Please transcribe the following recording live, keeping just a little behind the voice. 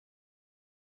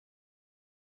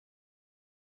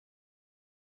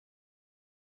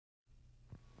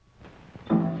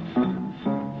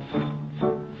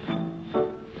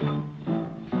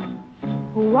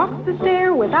walks the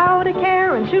stair without a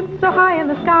care and shoots so high in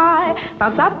the sky.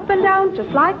 Bounce up and down just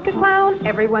like a clown.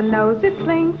 Everyone knows it's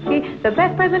Slinky, the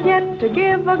best present yet to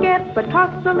give or get, but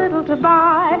costs a little to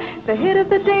buy. The hit of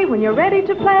the day when you're ready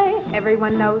to play.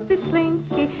 Everyone knows it's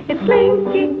Slinky. It's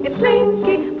Slinky, it's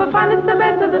Slinky. For fun it's the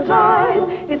best of the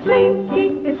toys. It's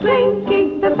Slinky, it's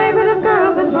Slinky, the favorite of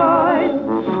girls and boys.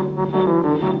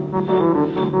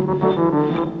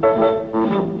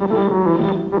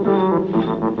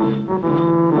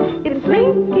 It's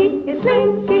Slinky, it's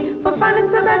Slinky, for fun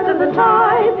it's the best of the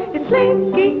toys. It's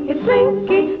Slinky, it's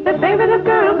Slinky, the favorite of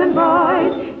girls and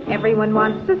boys. Everyone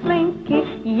wants a Slinky,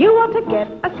 you ought to get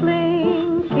a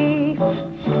Slinky.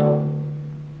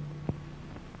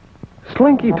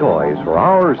 Slinky toys for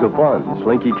hours of fun.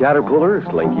 Slinky Caterpillar,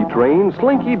 Slinky Train,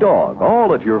 Slinky Dog,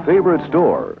 all at your favorite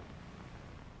store.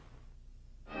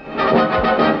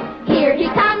 Here he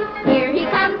comes,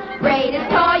 greatest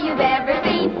toy you've ever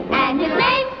seen, and his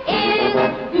name is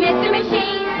Mr.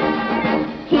 Machine.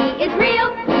 He is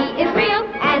real,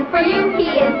 and for you he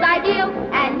is ideal,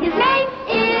 and his name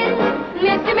is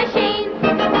Mr. Machine.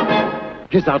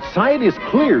 His outside is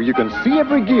clear. You can see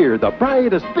every gear, the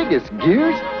brightest, biggest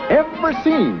gears ever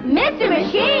seen. Mr.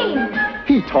 Machine!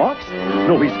 He talks.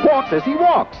 No, he squawks as he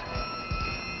walks.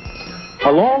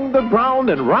 Along the ground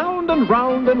and round and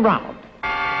round and round.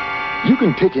 You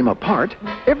can take him apart,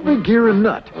 every gear and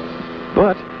nut.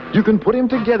 But you can put him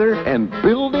together and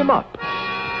build him up.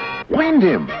 Wind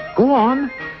him. Go on.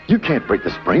 You can't break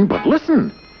the spring, but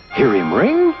listen. Hear him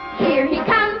ring? Here he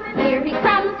comes,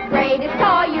 greatest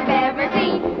toy you've ever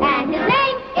seen, and his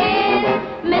name is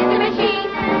Mr. Machine.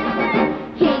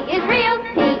 He is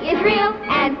real,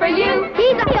 and for you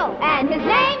he's ideal, and his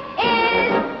name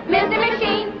is Mr.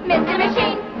 Machine, Mr.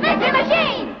 Machine, Mr.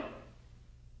 Machine.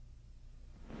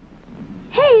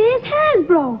 Hey, it's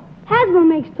Hasbro. Hasbro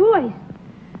makes toys.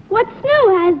 What's new,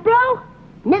 Hasbro?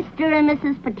 Mr. and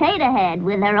Mrs. Potato Head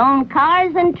with their own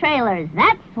cars and trailers.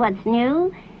 That's what's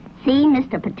new. See,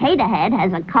 Mr. Potato Head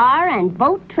has a car and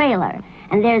boat trailer.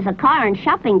 And there's a car and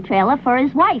shopping trailer for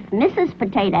his wife, Mrs.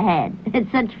 Potato Head.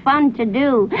 It's such fun to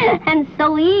do and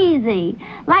so easy.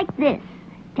 Like this.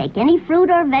 Take any fruit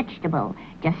or vegetable.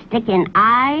 Just stick in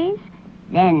eyes,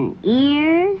 then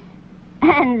ears,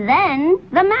 and then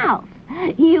the mouth.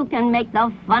 You can make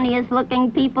the funniest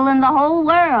looking people in the whole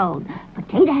world.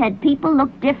 Potato Head people look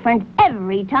different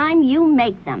every time you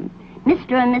make them.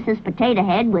 Mr. and Mrs. Potato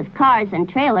Head with cars and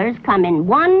trailers come in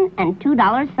 $1 and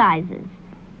 $2 sizes.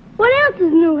 What else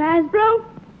is new, Hasbro?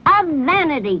 A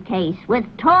vanity case with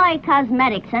toy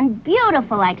cosmetics and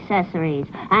beautiful accessories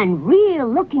and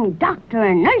real-looking doctor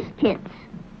and nurse kits.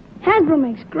 Hasbro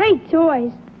makes great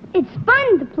toys. It's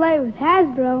fun to play with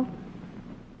Hasbro.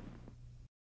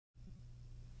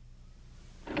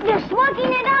 They're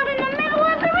slugging it out in the middle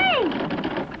of the ring.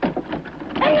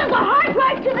 And there's a hard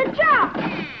drive to the top.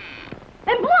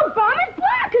 And Blue Bomber's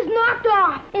block is knocked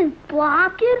off. His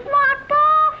block is knocked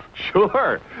off?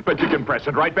 Sure, but you can press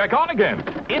it right back on again.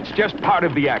 It's just part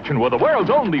of the action with the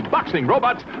world's only boxing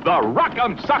robots, the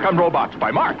Rock'em Sock'em Robots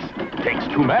by Marx. Takes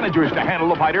 2 managers to handle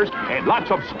the fighters and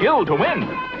lots of skill to win.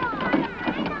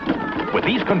 With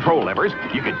these control levers,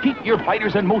 you can keep your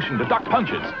fighters in motion to duck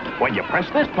punches. When you press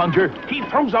this plunger, he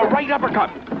throws a right uppercut.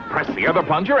 Press the other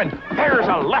plunger, and there's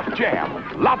a left jab.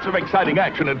 Lots of exciting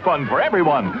action and fun for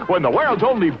everyone when the world's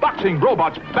only boxing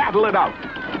robots battle it out.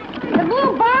 The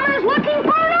Blue Bomber's looking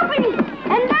for an opening,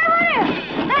 and there it is.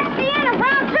 That's the end of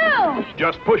round 2.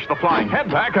 Just push the flying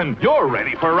head back, and you're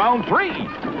ready for round 3.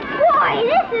 Boy,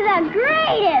 this is the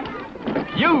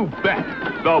greatest. You bet.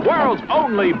 The world's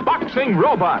only boxing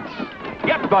robots.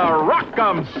 Get the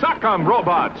Rock'em Sock'em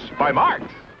Robots by Marx.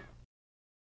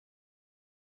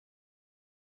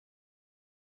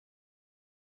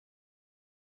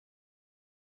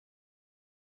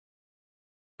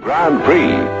 Grand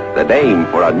Prix, the name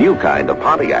for a new kind of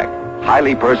Pontiac,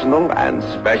 highly personal and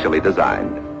specially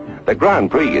designed. The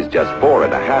Grand Prix is just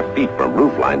 4.5 feet from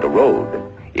roofline to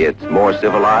road. It's more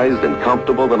civilized and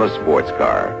comfortable than a sports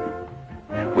car.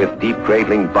 With deep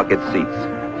cradling bucket seats,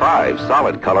 5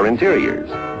 solid color interiors.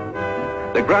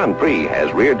 The Grand Prix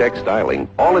has rear deck styling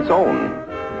all its own.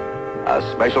 A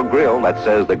special grille that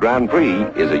says the Grand Prix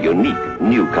is a unique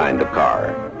new kind of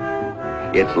car.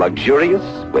 It's luxurious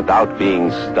without being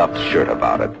stuffed shirt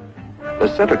about it.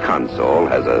 The center console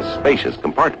has a spacious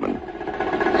compartment.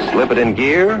 Slip it in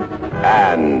gear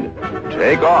and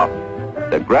take off.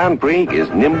 The Grand Prix is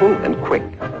nimble and quick,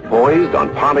 poised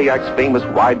on Pontiac's famous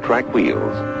wide-track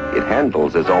wheels. It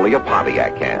handles as only a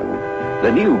Pontiac can.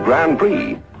 The new Grand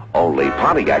Prix, only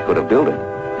Pontiac could have built it.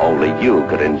 Only you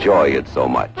could enjoy it so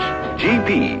much.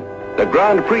 GP, the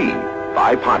Grand Prix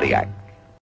by Pontiac.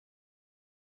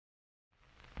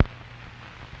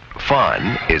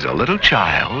 Fun is a little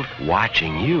child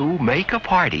watching you make a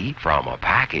party from a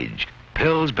package.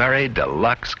 Pillsbury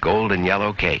Deluxe Golden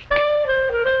Yellow Cake.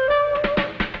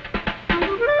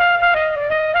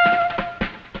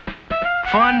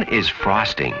 Fun is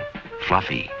frosting,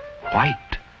 fluffy,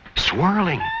 white,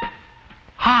 swirling,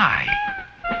 high.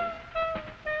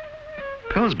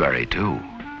 Pillsbury, too.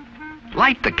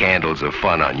 Light the candles of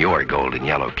fun on your golden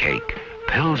yellow cake.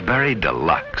 Pillsbury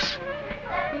Deluxe.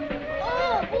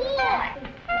 Oh, boy!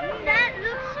 That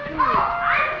looks good.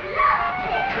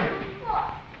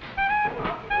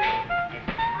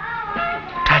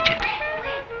 Touch it.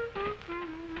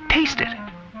 Taste it.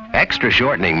 Extra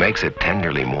shortening makes it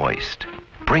tenderly moist.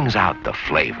 Brings out the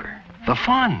flavor, the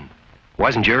fun.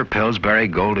 Wasn't your Pillsbury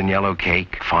golden yellow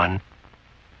cake fun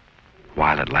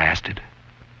while it lasted?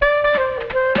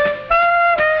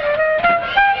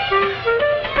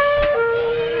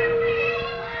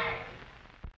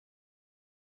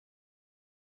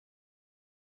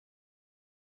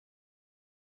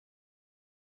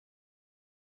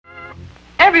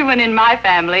 Everyone in my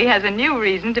family has a new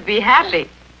reason to be happy.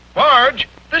 Marge,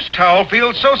 this towel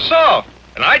feels so soft,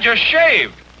 and I just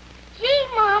shaved. Gee,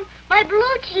 Mom, my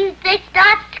blue jeans, they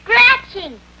start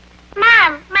scratching.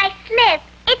 Mom, my slip,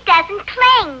 it doesn't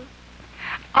cling.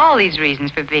 All these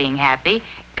reasons for being happy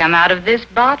come out of this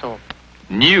bottle.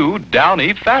 New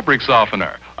Downy Fabric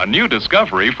Softener, a new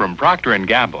discovery from Procter &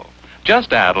 Gamble.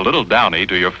 Just add a little Downy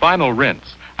to your final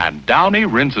rinse, and Downy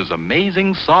rinses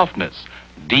amazing softness,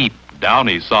 deep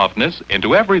Downy softness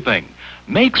into everything.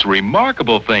 Makes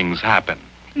remarkable things happen.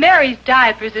 Mary's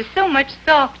diapers are so much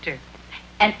softer.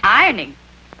 And ironing.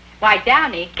 Why,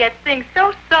 Downy gets things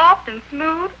so soft and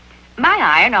smooth, my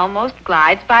iron almost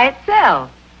glides by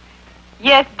itself.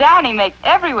 Yes, Downy makes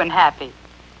everyone happy.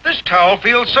 This towel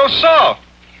feels so soft.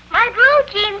 My blue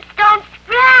jeans don't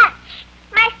scratch.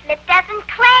 My slip doesn't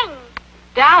cling.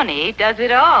 Downy does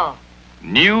it all.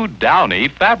 New Downy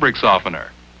Fabric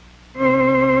Softener.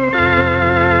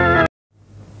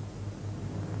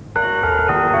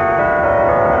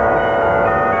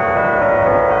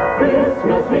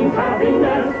 Christmas means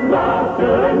happiness,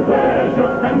 laughter and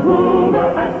pleasure, and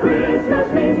Hoover at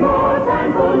Christmas means more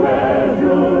time for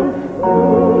leisure.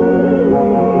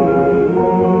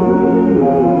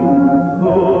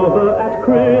 Hoover at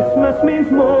Christmas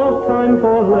means more time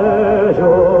for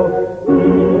leisure.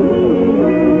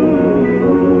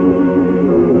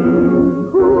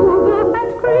 Hoover at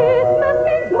Christmas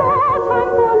means more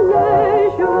time for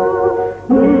leisure.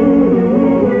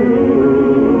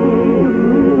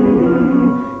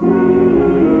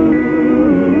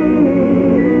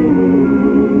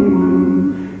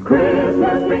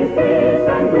 Christmas brings peace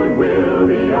and goodwill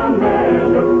beyond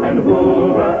measure, and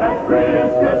Hoover at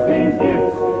Christmas means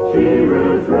gifts she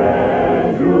will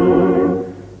treasure.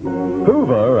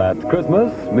 Hoover at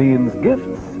Christmas means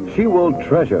gifts she will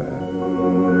treasure.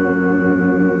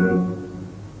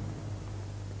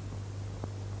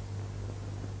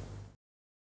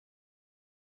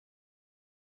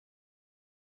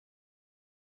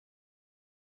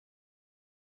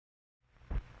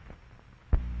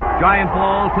 Giant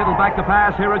ball, tittleback to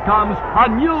pass, here it comes, a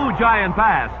new Giant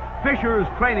Pass. Fisher's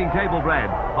Training Table Bread,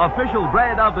 official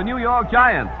bread of the New York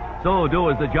Giants. So do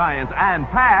as the Giants and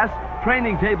pass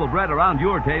training table bread around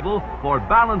your table for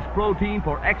balanced protein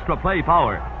for extra play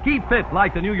power. Keep fit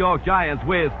like the New York Giants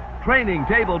with Training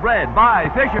Table Bread by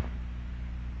Fisher.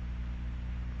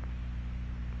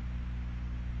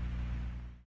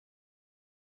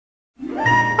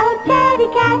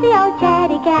 Oh,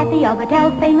 Chatty Cathy, oh,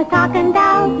 Mattel's famous talking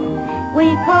doll. We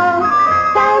pull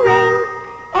the rings,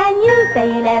 and you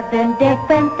say 11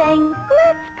 different things.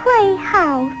 Let's play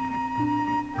house.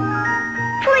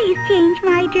 Please change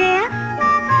my dress.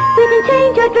 We can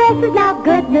change your dresses now,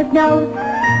 goodness knows.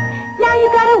 Now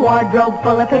you've got a wardrobe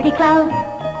full of pretty clothes.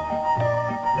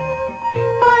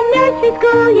 For nursery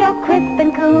school, you're crisp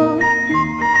and cool.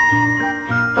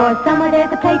 For summer,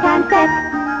 there's a playtime set.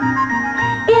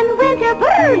 In winter,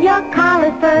 brr, your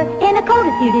collar's fur. In a coat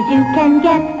as cute as you can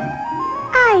get.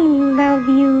 I love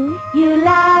you. You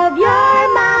love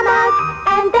your mamas,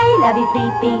 and they love you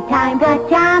sleepy time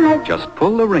pajamas. Just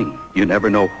pull the ring. You never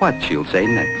know what she'll say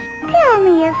next. Tell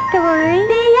me a story.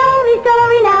 The only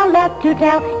story now left to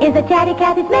tell is that Chatty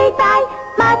Cathy's made by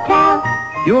Mattel.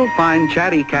 You'll find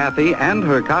Chatty Cathy and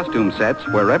her costume sets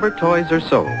wherever toys are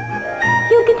sold.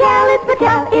 You can tell it's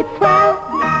Mattel, it's swell.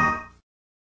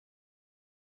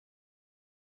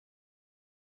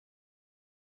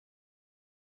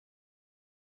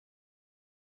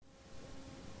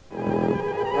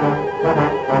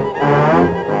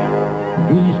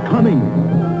 He's coming.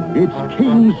 It's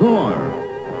King Zor.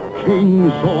 King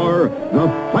Zor, the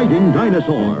fighting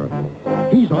dinosaur.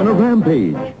 He's on a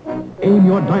rampage. Aim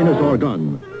your dinosaur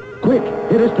gun. Quick,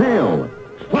 hit his tail.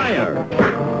 Fire!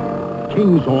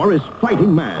 King Zor is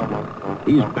fighting mad.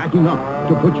 He's backing up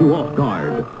to put you off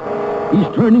guard. He's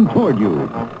turning toward you.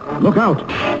 Look out!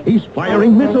 He's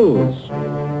firing missiles.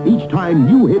 Each time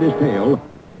you hit his tail,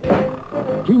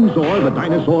 King Zor, the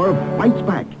dinosaur, fights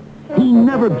back. He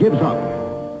never gives up.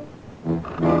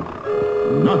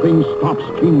 Nothing stops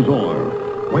King Zor.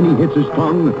 When he hits his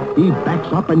tongue, he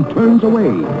backs up and turns away,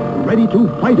 ready to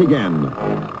fight again.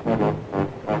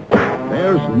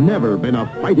 There's never been a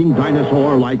fighting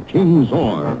dinosaur like King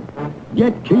Zor.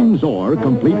 Get King Zor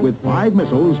complete with 5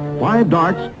 missiles, 5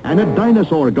 darts, and a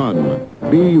dinosaur gun.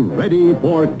 Be ready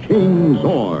for King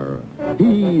Zor.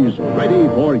 He's ready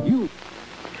for you.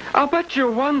 I'll bet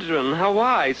you're wondering how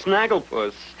I,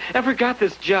 Snagglepuss, ever got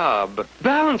this job,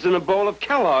 balancing a bowl of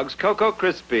Kellogg's Cocoa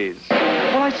Krispies.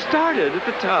 Well, I started at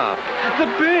the top, the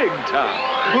big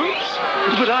top. Oops,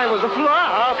 but I was a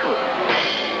flop.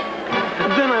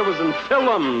 Then I was in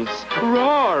films,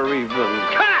 Roar even.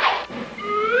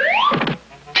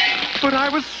 But I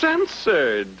was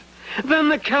censored. Then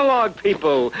the Kellogg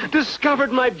people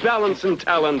discovered my balancing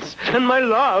talents and my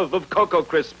love of Cocoa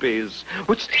Krispies,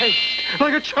 which taste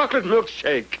like a chocolate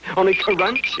milkshake, only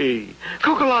crunchy.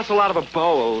 Coca-Cola's out of a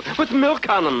bowl with milk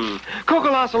on them.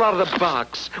 Coca-Cola's out of the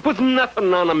box with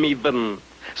nothing on them even.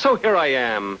 So here I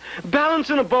am,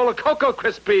 balancing a bowl of Cocoa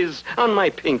Krispies on my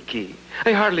pinky.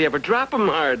 I hardly ever drop them,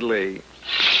 hardly.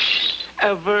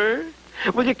 Ever?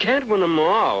 Well, you can't win them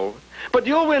all. But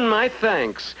you'll win my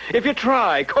thanks if you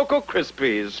try Cocoa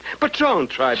Krispies. But don't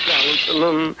try balancing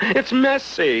them. It's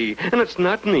messy, and it's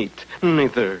not neat,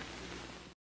 neither.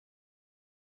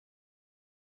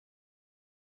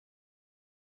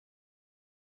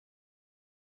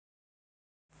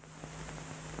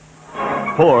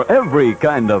 For every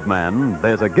kind of man,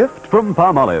 there's a gift from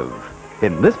Palmolive.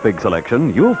 In this big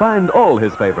selection, you'll find all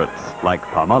his favorites, like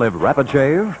Palmolive Rapid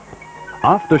Shave,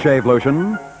 Aftershave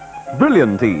Lotion,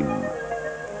 Brilliantine,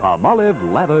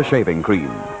 Palmolive Lather Shaving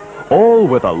Cream, all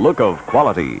with a look of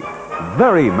quality.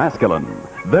 Very masculine,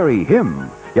 very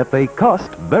him, yet they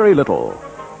cost very little.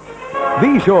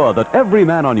 Be sure that every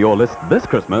man on your list this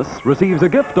Christmas receives a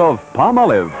gift of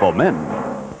Palmolive for men.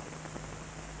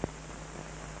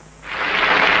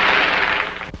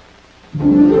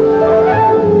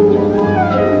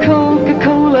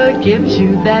 Coca-Cola gives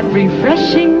you that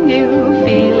refreshing new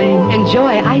feeling.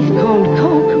 Enjoy ice-cold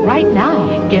Coke right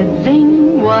now. Get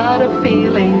zing, what a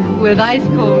feeling with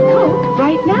ice-cold Coke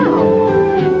right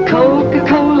now.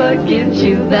 Coca-Cola gives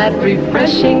you that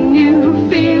refreshing new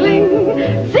feeling.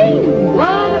 Zing,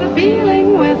 what a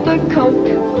feeling with the Coke.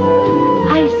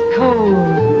 Ice-cold,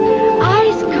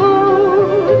 ice-cold.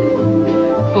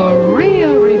 For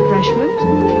real refreshment,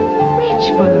 reach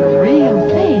for the real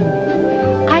thing.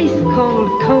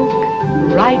 Ice-cold Coke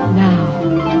right now.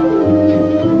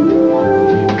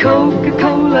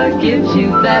 Coca-Cola gives you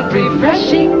that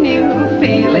refreshing new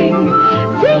feeling.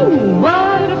 Zing,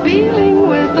 what a feeling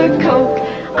with the Coke.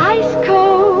 Ice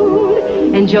cold.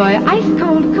 Enjoy ice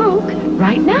cold Coke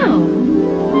right now.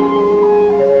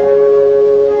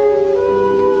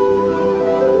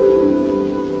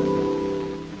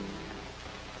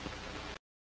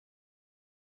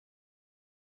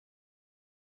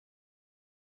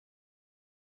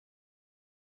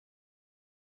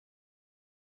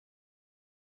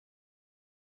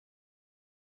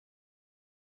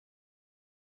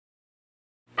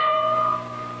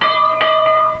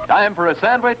 Time for a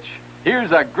sandwich?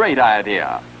 Here's a great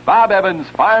idea. Bob Evans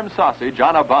farm sausage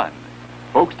on a bun.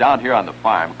 Folks down here on the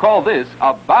farm call this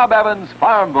a Bob Evans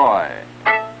Farm Boy.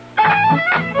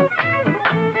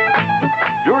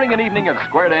 During an evening of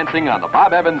square dancing on the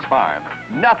Bob Evans farm,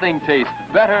 nothing tastes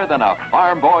better than a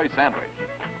Farm Boy sandwich.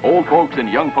 Old folks and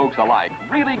young folks alike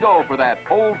really go for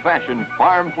that old-fashioned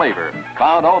farm flavor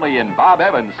found only in Bob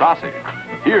Evans sausage.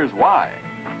 Here's why.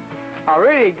 A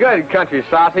really good country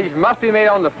sausage must be made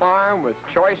on the farm with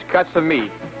choice cuts of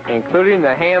meat, including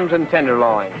the hams and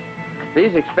tenderloins.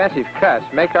 These expensive cuts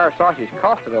make our sausage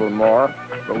cost a little more,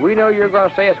 but we know you're going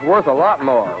to say it's worth a lot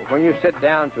more when you sit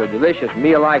down to a delicious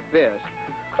meal like this,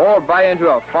 or bite into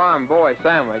a Farm Boy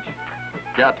sandwich.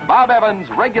 Get Bob Evans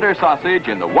regular sausage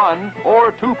in the 1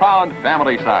 or 2 pound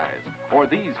family size, or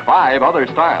these 5 other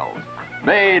styles.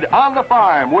 Made on the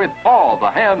farm with all the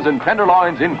hams and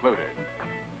tenderloins included.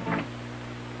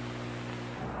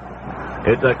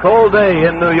 It's a cold day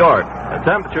in New York, a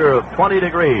temperature of 20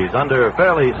 degrees under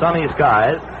fairly sunny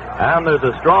skies, and there's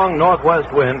a strong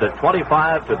northwest wind at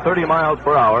 25 to 30 miles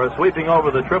per hour sweeping over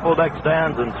the triple-deck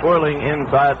stands and swirling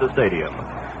inside the stadium.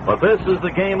 But this is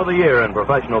the game of the year in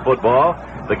professional football,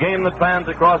 the game that fans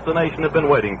across the nation have been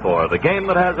waiting for, the game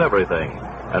that has everything.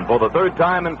 And for the third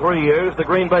time in 3 years, the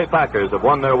Green Bay Packers have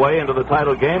won their way into the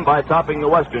title game by topping the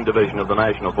Western Division of the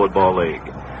National Football League.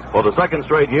 For the second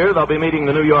straight year, they'll be meeting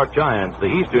the New York Giants, the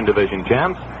Eastern Division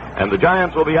champs, and the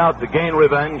Giants will be out to gain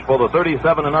revenge for the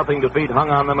 37-0 defeat hung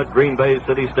on them at Green Bay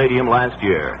City Stadium last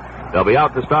year. They'll be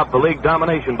out to stop the league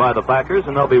domination by the Packers,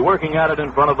 and they'll be working at it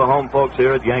in front of the home folks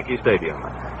here at Yankee Stadium.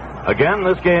 Again,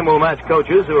 this game will match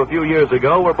coaches who a few years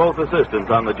ago were both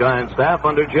assistants on the Giants staff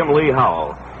under Jim Lee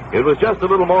Howell. It was just a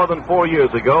little more than 4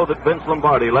 years ago that Vince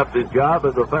Lombardi left his job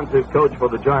as offensive coach for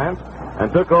the Giants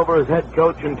and took over as head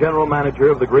coach and general manager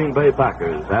of the Green Bay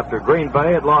Packers after Green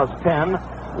Bay had lost 10,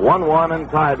 won 1, and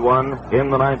tied 1 in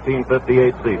the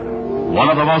 1958 season. One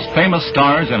of the most famous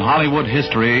stars in Hollywood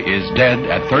history is dead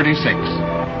at 36.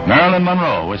 Marilyn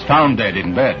Monroe was found dead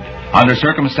in bed under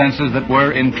circumstances that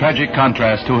were in tragic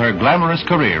contrast to her glamorous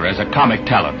career as a comic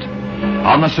talent.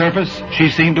 On the surface, she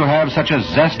seemed to have such a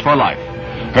zest for life.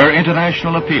 Her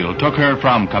international appeal took her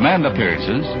from command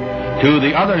appearances to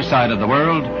the other side of the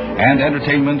world and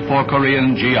entertainment for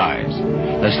Korean GIs.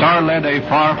 The star led a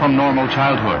far from normal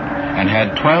childhood and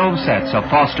had 12 sets of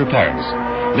foster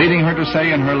parents, leading her to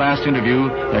say in her last interview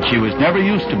that she was never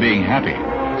used to being happy,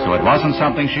 so it wasn't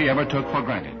something she ever took for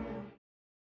granted.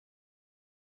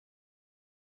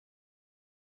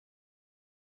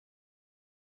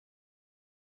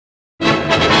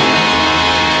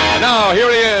 Now, here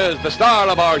he is, the star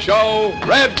of our show,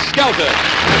 Red Skelton.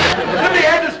 Then they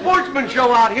had the sportsman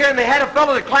show out here, and they had a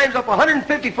fellow that climbs up a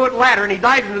 150-foot ladder, and he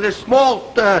dives into this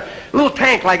small little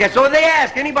tank like that. So they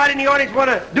asked, anybody in the audience want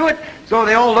to do it? So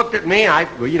they all looked at me.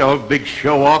 Big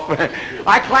show off.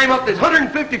 I climb up this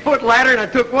 150-foot ladder, and I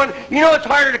took one. You know, it's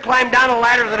harder to climb down a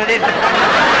ladder than it is to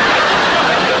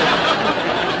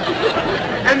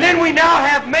And then we now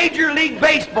have Major League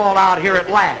Baseball out here at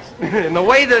last. And the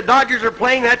way the Dodgers are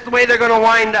playing, that's the way they're going to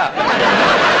wind up.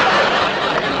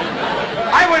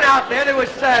 I went out there. There was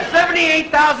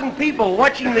 78,000 people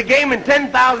watching the game, and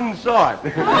 10,000 saw it.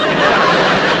 This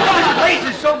place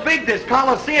is so big, this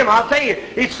Coliseum, I'll tell you.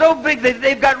 It's so big that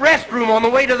they've got restroom on the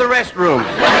way to the restroom.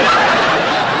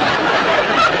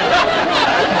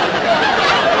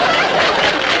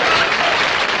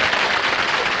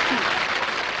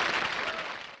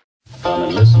 Come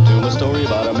and listen to my story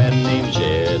about a man named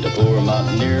Jed. A poor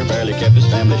mountaineer barely kept his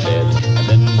family fed. And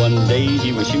then one day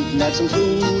he was shooting at some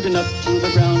food, and up to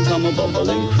the ground come a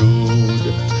bubbling crude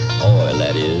oil,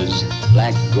 that is,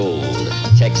 black gold,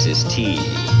 Texas tea.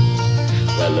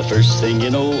 Well, the first thing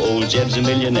you know, old Jed's a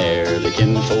millionaire. The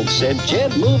kinfolk said,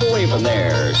 Jed, move away from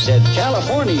there. Said,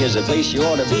 California is the place you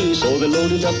ought to be. So they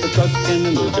loaded up the truck and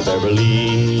they moved to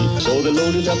Beverly. So they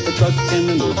loaded up the truck and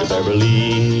they moved to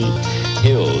Beverly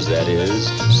Hills, that is,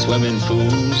 swimming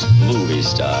pools, movie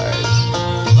stars.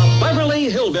 The Beverly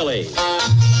Hillbilly.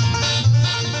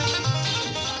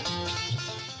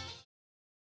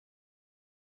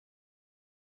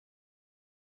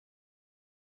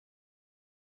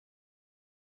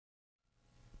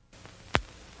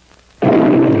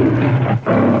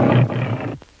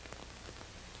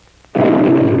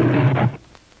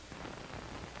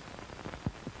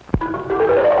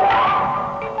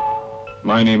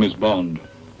 My name is Bond,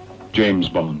 James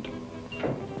Bond.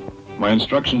 My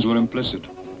instructions were implicit.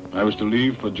 I was to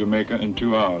leave for Jamaica in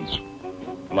 2 hours.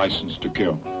 License to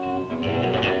kill.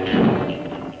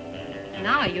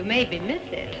 Now you maybe miss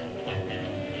it.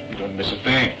 You don't miss a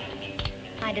thing.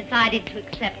 I decided to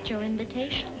accept your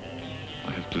invitation,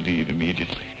 I have to leave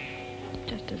immediately.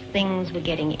 just as things were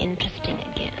getting interesting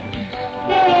again.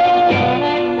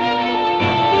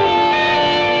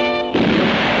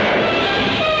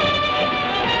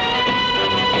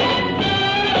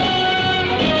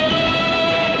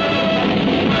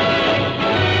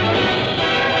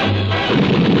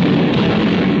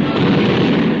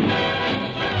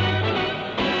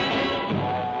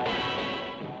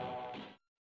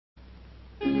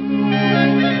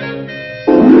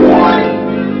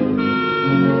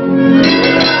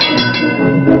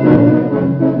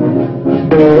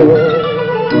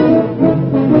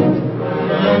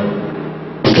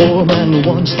 Poor man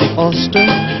wants the oyster,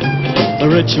 the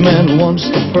rich man wants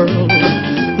the pearl,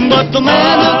 but the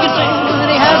man who can sing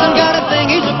and he hasn't got a thing,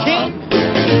 he's a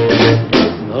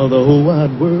king of the whole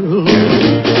wide world.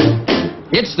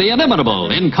 It's the inimitable,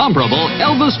 incomparable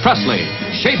Elvis Presley,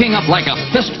 shaping up like a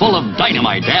fistful of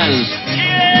dynamite as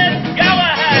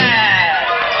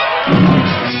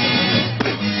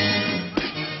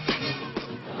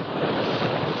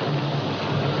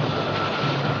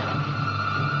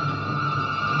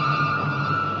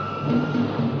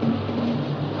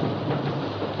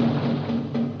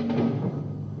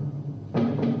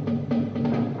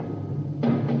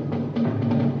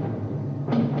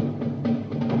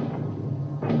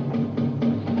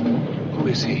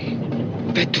is he?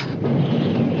 Petu.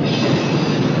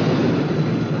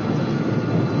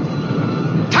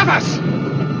 Tapas!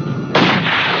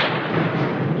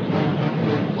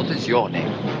 What is your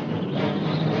name?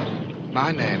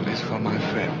 My name is for my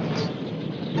friends.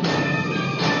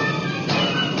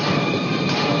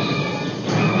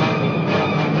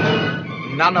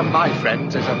 None of my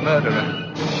friends is a murderer.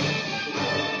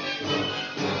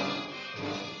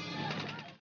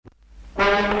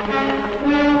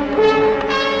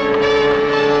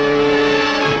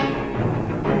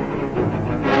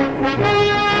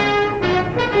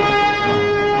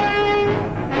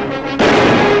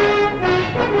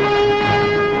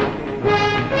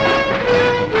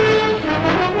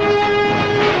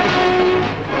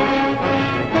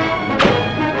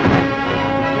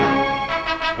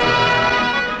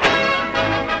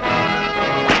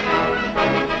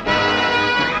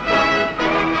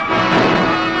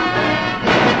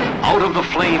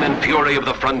 Of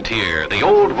the frontier, the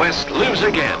Old West lives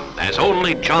again as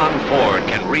only John Ford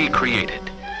can recreate it.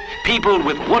 People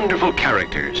with wonderful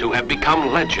characters who have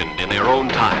become legend in their own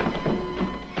time.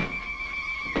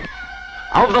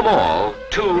 Of them all,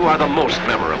 two are the most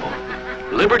memorable: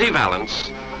 Liberty Valance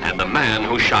and the man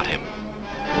who shot him.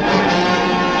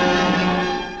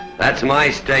 That's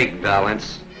my steak,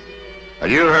 Valance.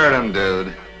 You heard him,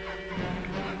 dude.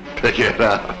 Pick it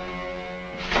up.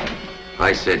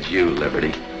 I said you,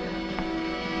 Liberty.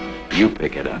 You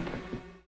pick it up.